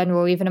low in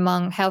general, even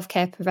among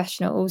healthcare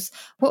professionals.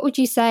 What would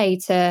you say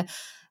to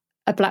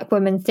a Black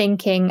woman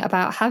thinking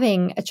about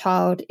having a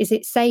child? Is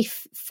it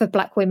safe for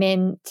Black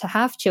women to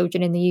have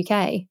children in the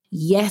UK?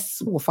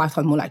 Yes, we're 5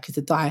 times more likely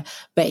to die,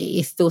 but it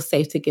is still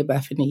safe to give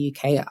birth in the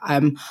UK.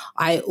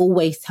 I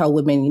always tell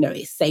women,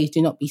 it's safe,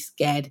 do not be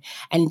scared.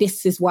 And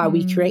this is why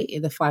we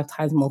created the 5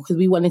 times more, because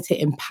we wanted to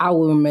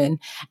empower women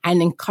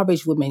and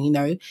encourage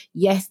women,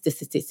 yes, the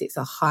statistics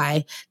are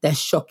high, they're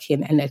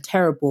shocking and they're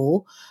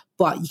terrible,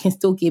 but you can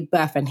still give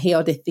birth, and here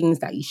are the things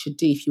that you should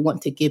do if you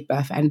want to give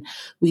birth. And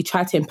we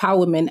try to empower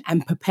women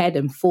and prepare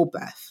them for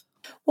birth.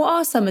 What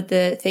are some of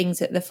the things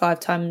that the 5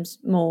 times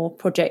more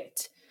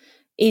project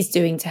is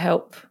doing to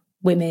help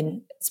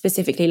women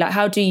specifically? Like,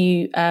 how do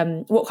you,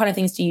 what kind of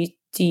things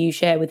do you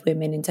share with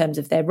women in terms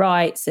of their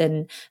rights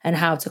and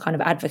how to kind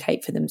of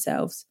advocate for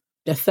themselves?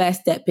 The first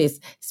step is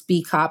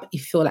speak up if you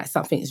feel like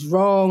something is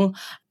wrong.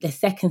 The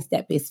second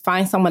step is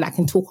find someone that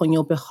can talk on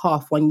your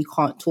behalf when you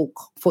can't talk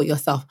for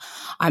yourself.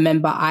 I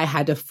remember I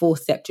had a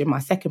forceps during my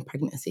second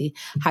pregnancy,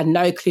 had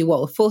no clue what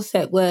a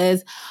forceps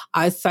was.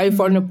 I was so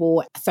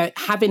vulnerable. So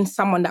having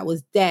someone that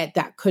was there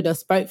that could have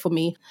spoke for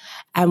me,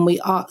 and we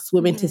asked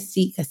women to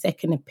seek a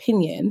second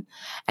opinion.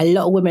 A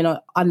lot of women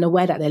are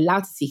unaware that they're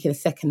allowed to seek a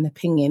second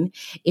opinion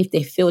if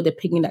they feel the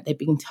opinion that they're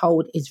being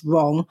told is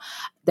wrong.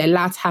 They're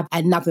allowed to have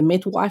another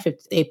midwife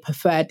if they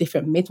prefer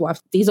different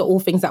midwives. These are all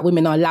things that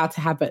women are allowed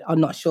to have but are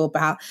not sure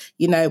about.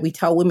 We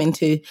tell women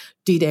to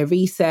do their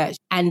research.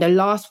 And the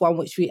last one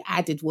which we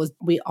added was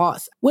we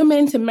asked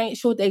women to make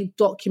sure they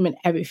document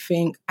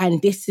everything.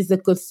 And this is a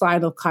good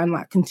sign of kind of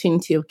like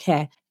continuity of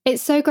care.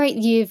 It's so great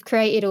you've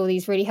created all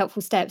these really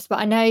helpful steps, but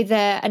I know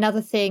that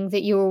another thing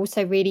that you're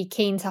also really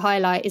keen to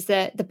highlight is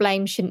that the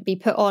blame shouldn't be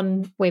put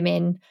on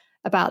women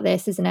about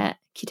this, isn't it?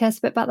 Can you tell us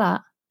a bit about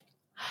that?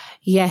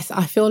 Yes,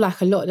 I feel like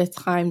a lot of the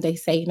time they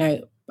say,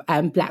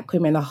 Black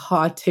women are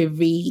hard to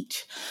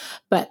reach.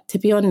 But to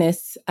be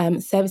honest,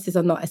 services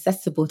are not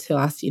accessible to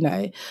us,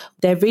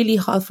 They're really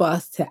hard for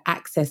us to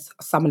access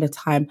some of the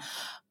time.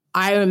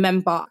 I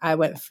remember I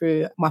went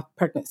through my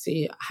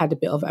pregnancy, I had a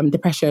bit of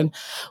depression,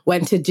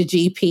 went to the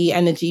GP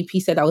and the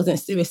GP said I wasn't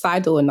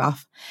suicidal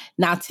enough.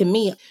 Now, to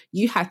me,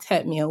 you had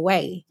turned me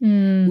away.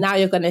 Now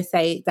you're going to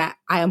say that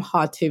I am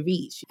hard to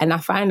reach. And I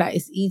find that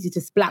it's easy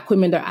to, Black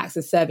women don't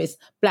access service,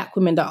 Black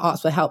women don't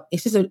ask for help.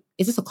 It's just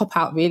a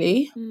cop-out,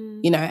 really,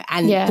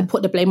 to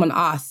put the blame on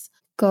us.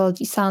 God,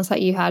 it sounds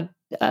like you had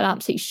an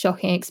absolutely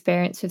shocking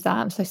experience with that.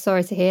 I'm so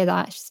sorry to hear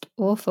that. It's just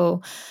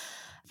awful.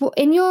 Well,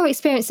 in your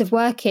experience of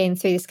working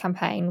through this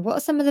campaign, what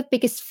are some of the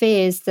biggest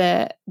fears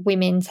that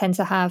women tend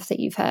to have that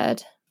you've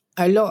heard?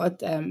 A lot of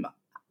them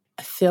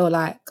feel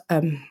like,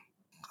 I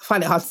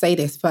find it hard to say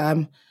this, but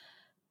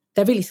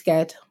they're really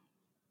scared.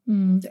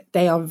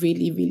 They are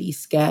really, really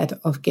scared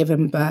of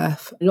giving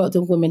birth. A lot of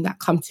the women that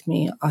come to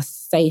me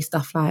say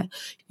stuff like,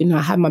 I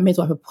have my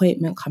midwife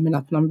appointment coming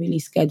up and I'm really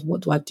scared.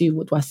 What do I do?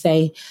 What do I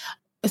say?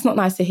 It's not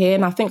nice to hear.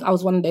 And I think I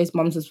was one of those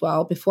mums as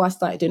well. Before I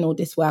started doing all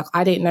this work,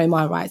 I didn't know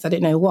my rights. I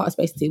didn't know what I was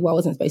supposed to do, what I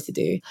wasn't supposed to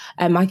do.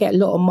 I get a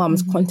lot of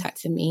mums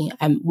contacting me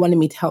and wanting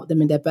me to help them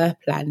in their birth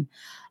plan.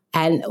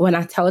 And when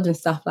I tell them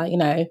stuff like,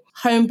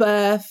 home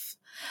birth,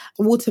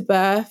 water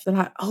birth, they're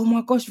like, oh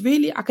my gosh,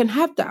 really? I can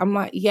have that? I'm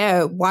like,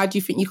 yeah, why do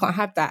you think you can't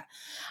have that?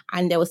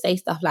 And they will say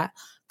stuff like,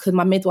 because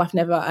my midwife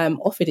never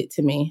offered it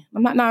to me.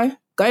 I'm like, no,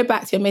 go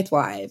back to your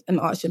midwife and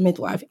ask your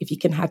midwife if you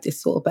can have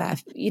this sort of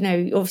birth.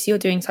 Obviously you're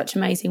doing such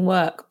amazing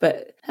work,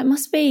 but that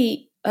must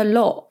be a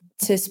lot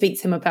to speak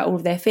to them about all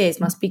of their fears.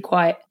 Must be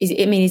quite, is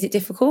it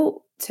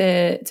difficult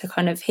to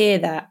kind of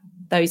hear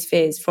those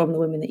fears from the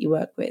women that you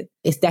work with?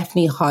 It's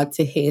definitely hard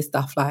to hear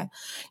stuff like,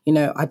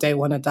 I don't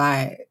want to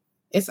die.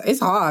 It's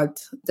hard.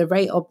 The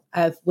rate of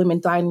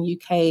women dying in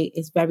the UK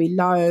is very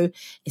low.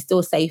 It's still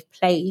a safe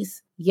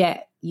place,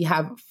 yet you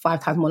have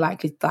 5 times more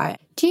likely to die.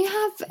 Do you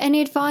have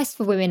any advice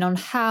for women on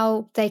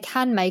how they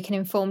can make an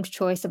informed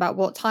choice about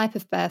what type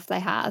of birth they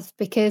have?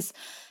 Because,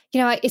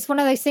 it's one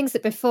of those things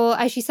that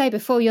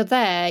before you're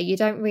there, you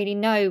don't really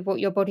know what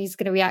your body's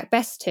going to react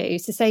best to.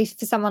 So say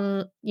for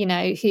someone,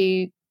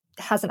 who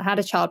hasn't had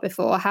a child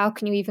before, how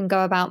can you even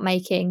go about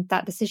making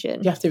that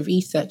decision? You have to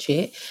research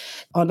it.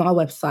 On our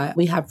website,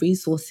 we have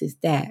resources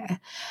there.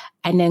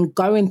 And then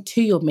going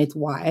to your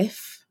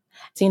midwife,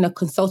 seeing a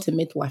consultant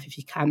midwife if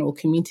you can, or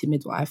community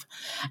midwife,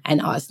 and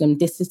ask them,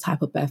 this is the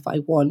type of birth I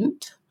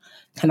want.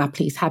 Can I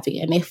please have it?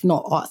 And if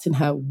not, asking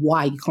her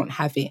why you can't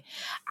have it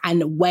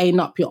and weighing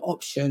up your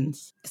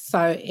options.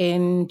 So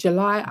in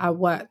July,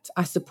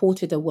 I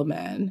supported a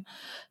woman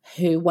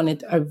who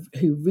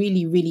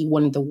really, really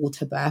wanted a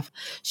water birth.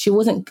 She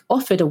wasn't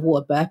offered a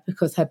water birth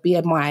because her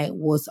BMI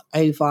was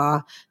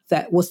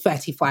was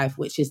 35,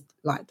 which is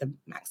like the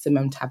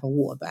maximum to have a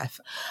water birth.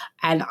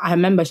 And I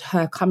remember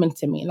her coming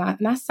to me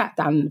and I sat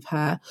down with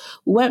her.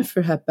 We went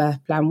through her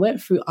birth plan,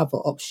 went through other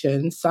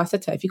options. So I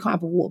said to her, if you can't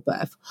have a water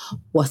birth,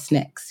 what's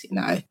next?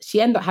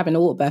 She ended up having a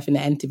water birth in the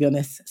end, to be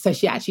honest. So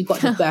she actually got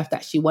the birth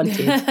that she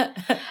wanted.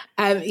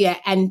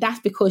 And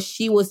that's because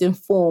she was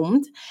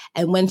informed.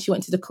 And when she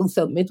went to the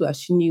consult midwife,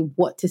 she knew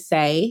what to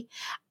say.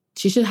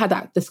 She should have had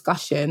that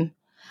discussion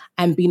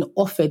and been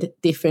offered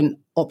different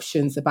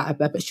options about her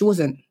birth, but she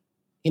wasn't.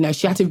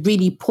 She had to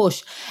really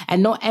push.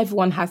 And not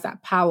everyone has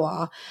that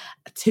power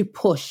to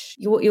push.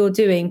 What you're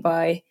doing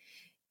by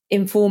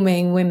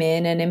informing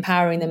women and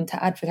empowering them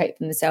to advocate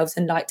for themselves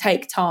and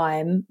take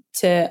time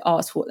to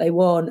ask what they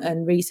want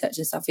and research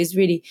and stuff is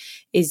really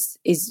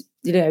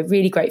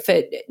really great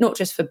for not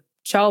just for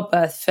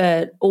childbirth,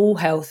 for all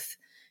health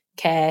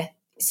care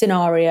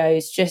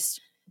scenarios. Just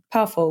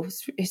powerful.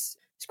 It's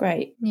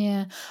great.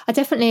 Yeah, I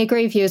definitely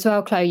agree with you as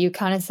well, Chloe. You're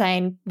kind of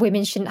saying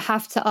women shouldn't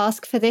have to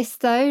ask for this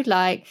though.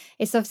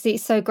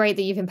 It's so great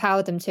that you've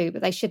empowered them to,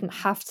 but they shouldn't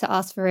have to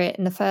ask for it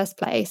in the first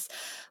place.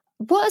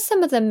 What are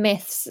some of the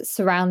myths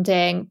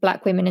surrounding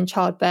Black women in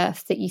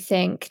childbirth that you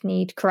think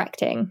need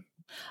correcting?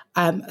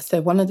 So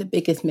one of the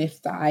biggest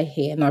myths that I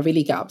hear, and I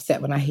really get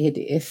upset when I hear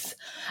this,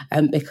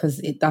 because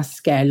it does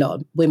scare a lot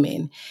of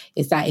women,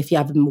 is that if you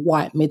have a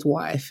white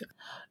midwife,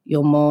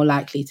 you're more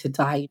likely to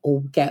die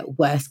or get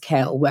worse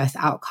care or worse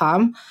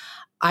outcome.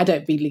 I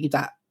don't believe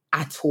that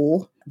at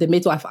all. The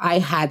midwife I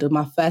had with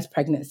my first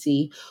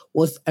pregnancy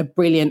was a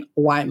brilliant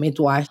white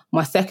midwife.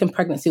 My second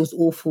pregnancy was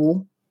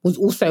awful, was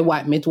also a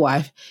white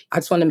midwife. I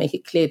just want to make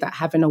it clear that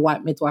having a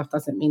white midwife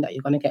doesn't mean that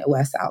you're going to get a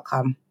worse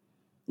outcome.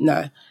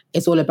 No,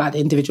 it's all about the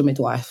individual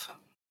midwife.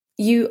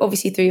 You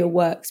obviously, through your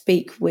work,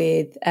 speak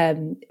with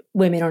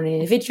women on an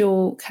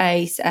individual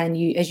case, and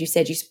you, as you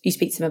said, you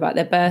speak to them about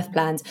their birth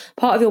plans.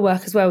 Part of your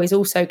work as well is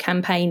also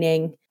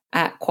campaigning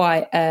at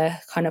quite a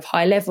kind of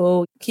high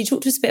level. Can you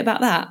talk to us a bit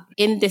about that?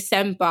 In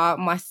December,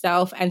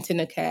 myself and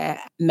Tineke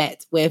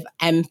met with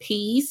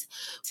MPs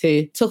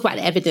to talk about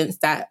the evidence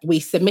that we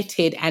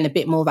submitted and a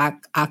bit more about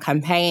our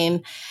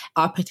campaign.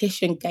 Our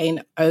petition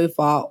gained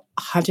over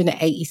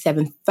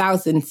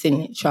 187,000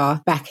 signatures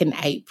back in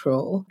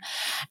April,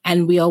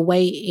 and we are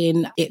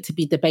waiting it to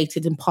be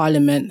debated in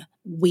Parliament.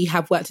 We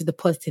have worked with the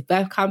Positive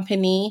Birth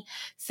Company.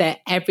 So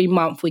every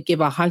month we give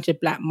 100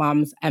 Black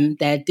mums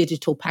their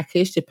digital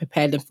package to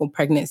prepare them for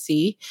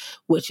pregnancy,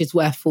 which is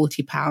worth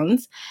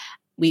 £40.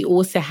 We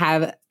also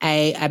have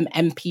a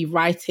MP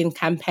writing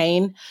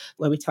campaign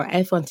where we tell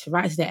everyone to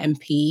write to their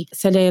MP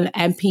so the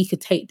MP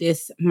could take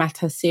this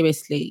matter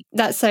seriously.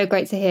 That's so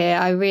great to hear.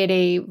 I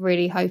really,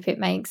 really hope it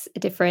makes a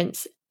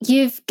difference.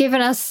 You've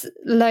given us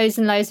loads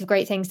and loads of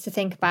great things to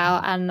think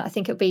about, and I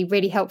think it'll be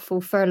really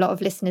helpful for a lot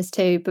of listeners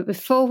too. But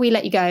before we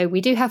let you go,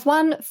 we do have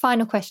one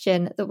final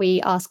question that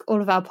we ask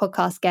all of our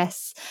podcast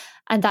guests,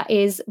 and that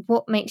is,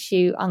 what makes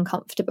you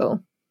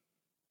uncomfortable?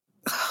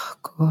 Oh,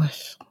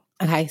 gosh.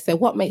 Okay, so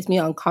what makes me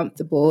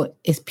uncomfortable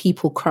is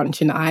people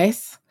crunching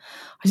ice.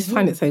 I just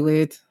find it so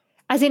weird.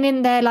 As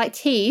in their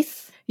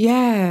teeth?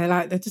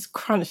 Yeah, they're just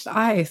crunched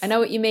ice. I know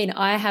what you mean.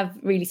 I have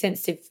really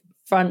sensitive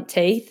front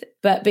teeth,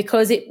 but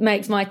because it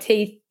makes my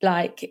teeth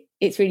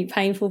it's really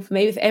painful for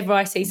me. If ever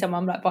I see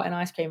someone biting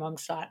ice cream, I'm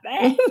just like,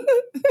 Yeah,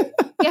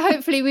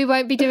 hopefully we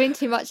won't be doing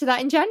too much of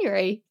that in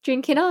January,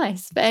 drinking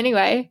ice. But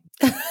anyway.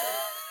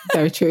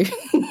 Very true.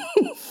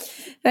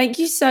 Thank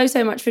you so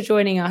much for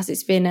joining us.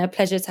 It's been a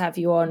pleasure to have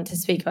you on to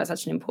speak about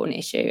such an important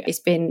issue. It's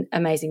been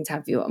amazing to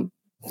have you on.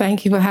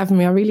 Thank you for having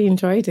me. I really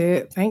enjoyed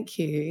it. Thank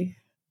you.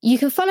 You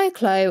can follow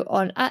Chloe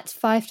on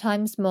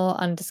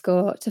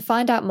 @5timesmore_ to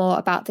find out more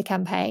about the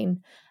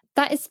campaign.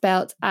 That is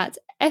spelled at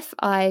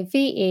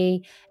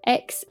FIVEXMORE_.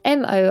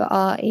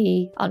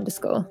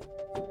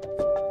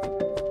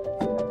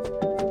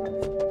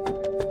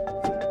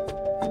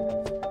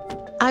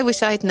 I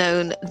wish I'd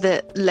known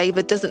that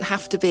labour doesn't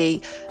have to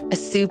be a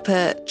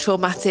super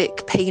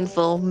traumatic,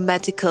 painful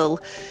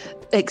medical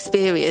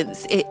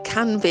experience. It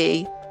can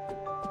be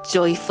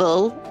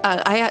joyful.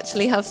 I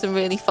actually have some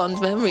really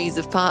fond memories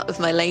of part of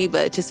my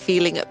labour, just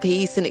feeling at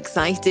peace and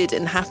excited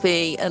and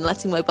happy and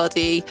letting my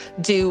body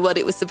do what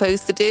it was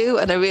supposed to do.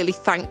 And I really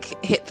thank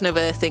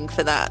hypnobirthing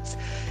for that.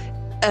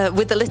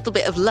 With a little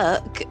bit of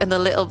luck and a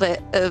little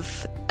bit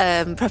of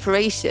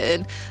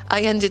preparation,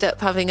 I ended up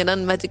having an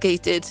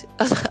unmedicated,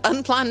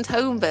 unplanned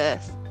home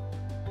birth.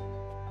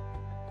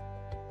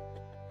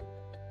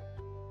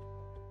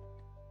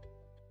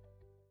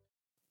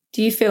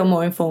 Do you feel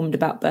more informed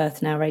about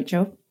birth now,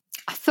 Rachel?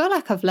 I feel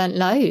like I've learnt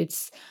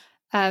loads,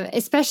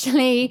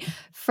 especially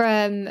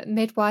from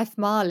midwife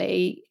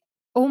Marley.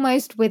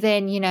 Almost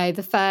within,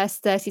 the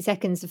first 30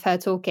 seconds of her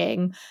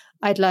talking,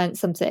 I'd learnt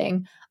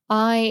something.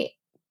 I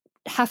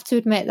have to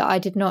admit that I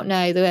did not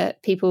know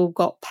that people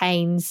got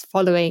pains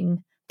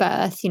following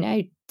birth,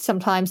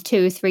 sometimes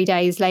 2 or 3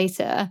 days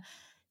later.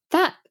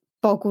 That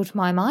boggled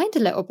my mind a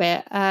little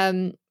bit.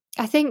 I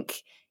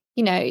think,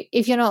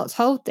 if you're not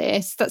told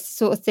this, that's the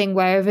sort of thing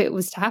where if it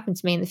was to happen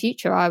to me in the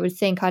future, I would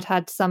think I'd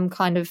had some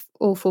kind of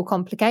awful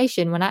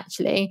complication, when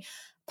actually,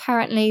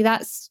 apparently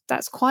that's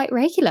quite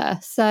regular.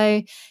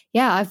 So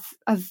yeah,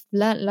 I've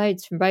learnt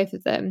loads from both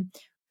of them.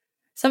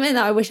 Something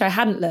that I wish I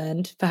hadn't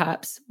learned,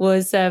 perhaps,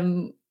 was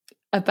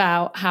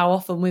about how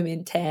often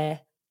women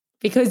tear.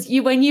 Because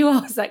when you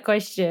asked that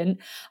question,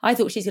 I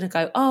thought she's going to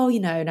go, no,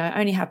 it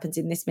only happens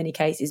in this many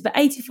cases. But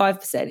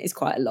 85% is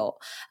quite a lot.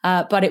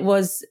 But it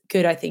was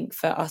good, I think,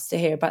 for us to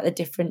hear about the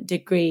different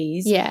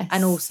degrees. Yes.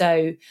 And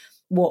also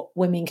what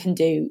women can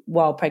do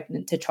while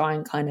pregnant to try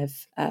and kind of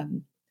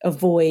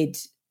avoid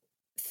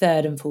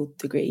 3rd and 4th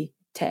degree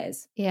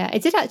tears. Yeah,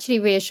 it did actually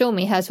reassure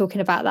me, her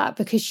talking about that,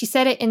 because she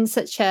said it in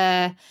such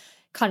a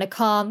kind of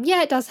calm,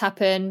 it does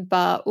happen,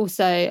 but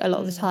also a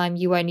lot of the time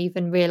you won't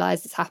even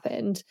realise it's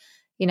happened.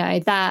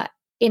 That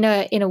in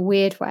a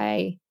weird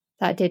way,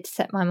 that did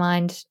set my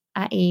mind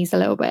at ease a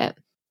little bit.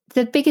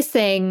 The biggest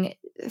thing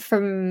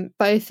from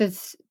both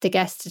of the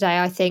guests today,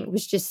 I think,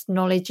 was just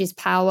knowledge is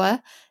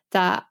power.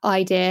 That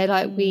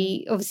idea,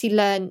 we obviously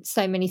learned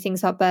so many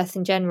things about birth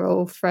in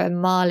general from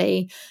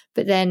Marley,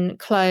 but then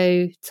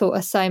Chloe taught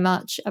us so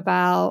much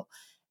about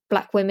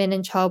Black women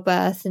and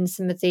childbirth and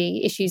some of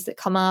the issues that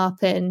come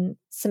up and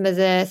some of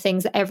the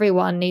things that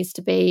everyone needs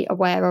to be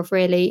aware of,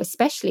 really,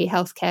 especially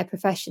healthcare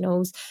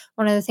professionals.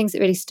 One of the things that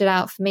really stood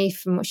out for me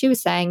from what she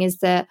was saying is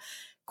that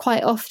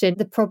quite often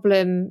the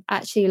problem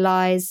actually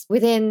lies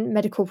within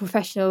medical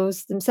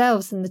professionals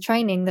themselves and the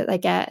training that they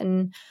get.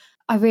 And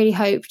I really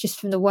hope, just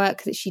from the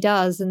work that she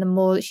does and the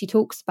more that she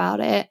talks about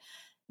it,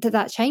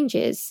 that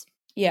changes.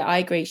 Yeah, I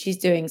agree. She's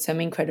doing some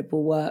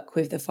incredible work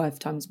with the 5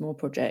 Times More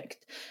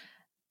project.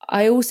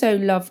 I also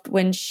loved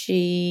when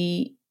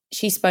she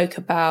spoke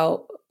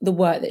about the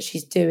work that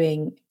she's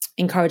doing,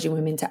 encouraging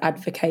women to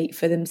advocate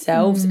for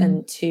themselves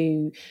and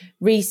to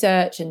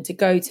research and to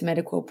go to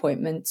medical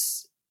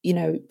appointments,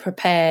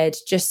 prepared,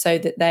 just so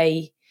that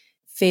they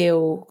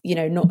feel,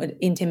 not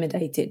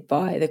intimidated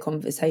by the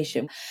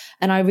conversation.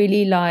 And I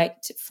really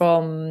liked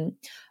from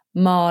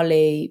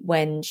Marley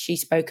when she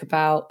spoke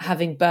about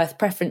having birth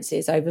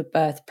preferences over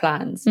birth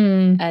plans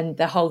and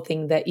the whole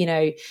thing that,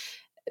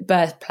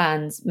 birth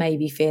plans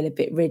maybe feel a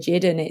bit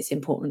rigid, and it's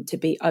important to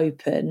be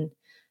open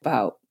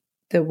about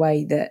the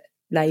way that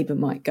labour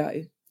might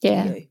go.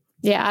 Yeah.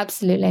 Yeah,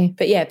 absolutely.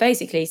 But yeah,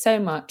 basically so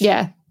much.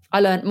 Yeah. I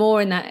learned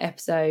more in that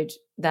episode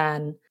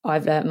than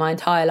I've learned my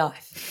entire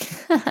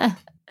life.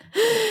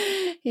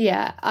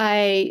 Yeah,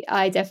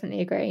 I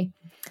definitely agree.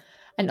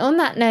 And on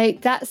that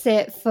note, that's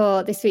it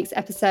for this week's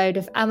episode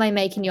of Am I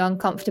Making You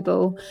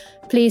Uncomfortable?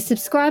 Please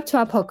subscribe to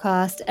our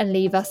podcast and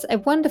leave us a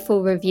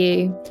wonderful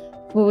review.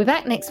 We'll be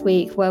back next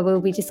week where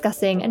we'll be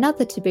discussing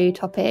another taboo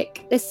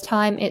topic. This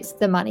time it's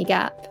the money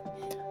gap.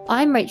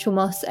 I'm Rachel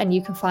Moss, and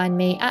you can find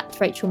me at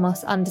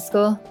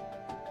RachelMoss_.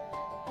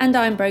 And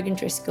I'm Brogan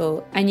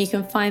Driscoll, and you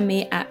can find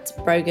me at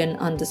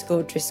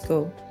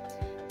Brogan_Driscoll.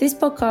 This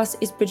podcast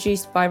is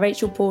produced by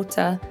Rachel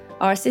Porter.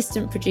 Our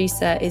assistant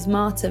producer is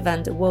Marta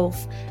van der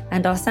Wolf,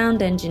 and our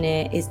sound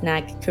engineer is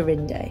Nag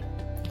Karinde.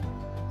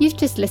 You've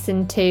just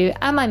listened to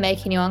Am I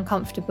Making You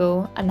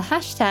Uncomfortable? And the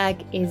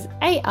hashtag is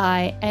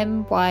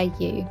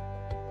AIMYU.